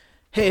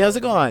Hey, how's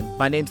it going?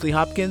 My name's Lee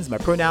Hopkins, my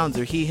pronouns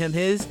are he, him,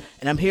 his,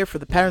 and I'm here for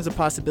the Patterns of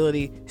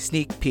Possibility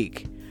Sneak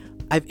Peek.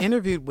 I've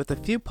interviewed with a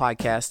few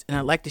podcasts, and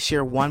I'd like to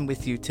share one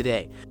with you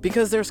today,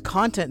 because there's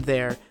content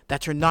there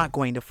that you're not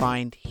going to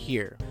find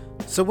here.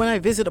 So when I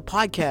visit a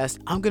podcast,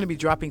 I'm going to be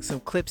dropping some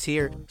clips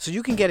here so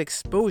you can get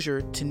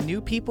exposure to new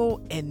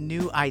people and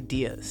new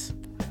ideas.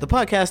 The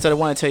podcast that I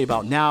want to tell you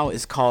about now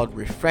is called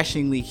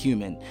Refreshingly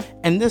Human.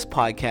 And this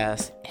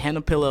podcast,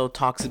 Hannah Pillow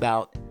talks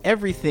about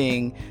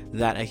everything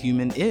that a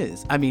human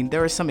is. I mean,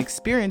 there are some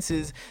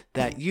experiences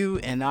that you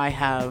and I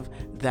have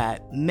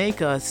that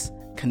make us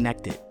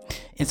connected.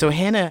 And so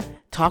Hannah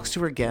talks to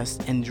her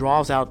guests and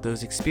draws out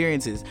those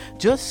experiences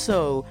just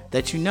so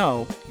that you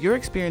know your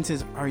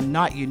experiences are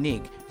not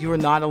unique. You are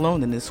not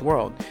alone in this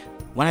world.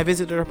 When I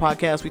visited her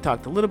podcast, we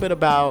talked a little bit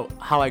about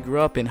how I grew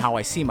up and how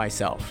I see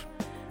myself.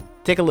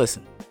 Take a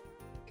listen.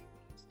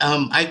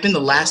 I've been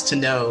the last to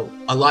know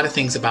a lot of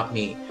things about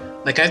me.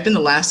 Like, I've been the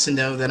last to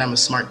know that I'm a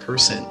smart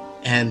person.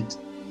 And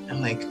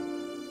I'm like,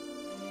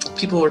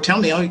 people were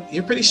telling me, oh,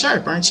 you're pretty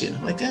sharp, aren't you?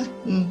 I'm like,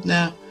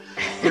 no,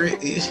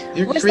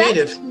 you're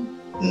creative.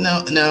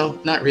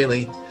 No, not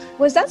really.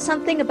 Was that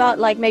something about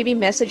like maybe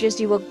messages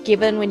you were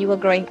given when you were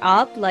growing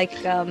up? Like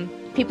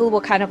people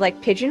were kind of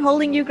like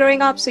pigeonholing you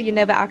growing up, so you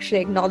never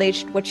actually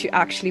acknowledged what you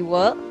actually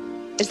were?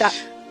 Is that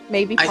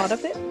maybe part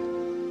of it?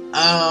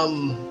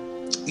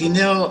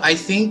 I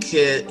think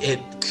it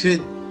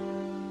could.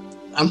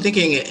 I'm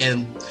thinking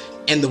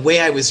in the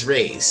way I was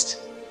raised,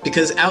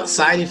 because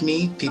outside of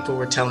me, people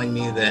were telling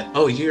me that,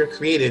 oh, you're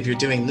creative, you're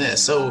doing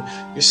this. Oh,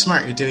 you're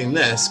smart, you're doing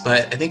this.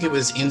 But I think it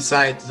was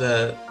inside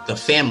the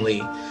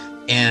family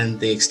and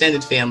the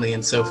extended family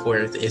and so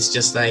forth. It's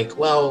just like,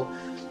 well,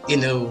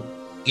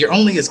 you're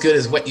only as good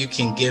as what you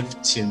can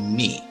give to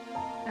me.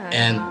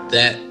 And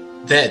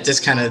that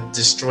just kind of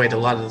destroyed a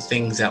lot of the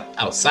things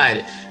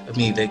outside of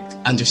me, like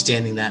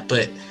understanding that.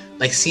 But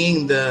like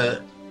seeing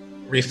the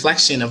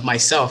reflection of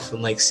myself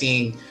and like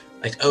seeing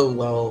like, oh,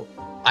 well,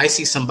 I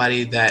see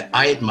somebody that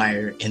I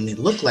admire and they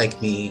look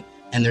like me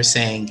and they're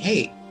saying,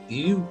 hey,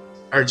 you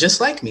are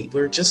just like me.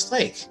 We're just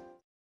like.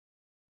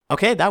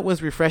 Okay, that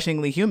was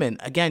Refreshingly Human.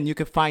 Again, you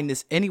can find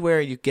this anywhere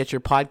you get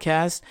your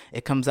podcast.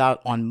 It comes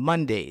out on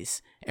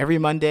Mondays. Every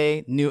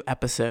Monday, new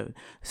episode.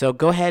 So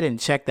go ahead and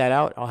check that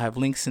out. I'll have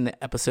links in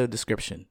the episode description.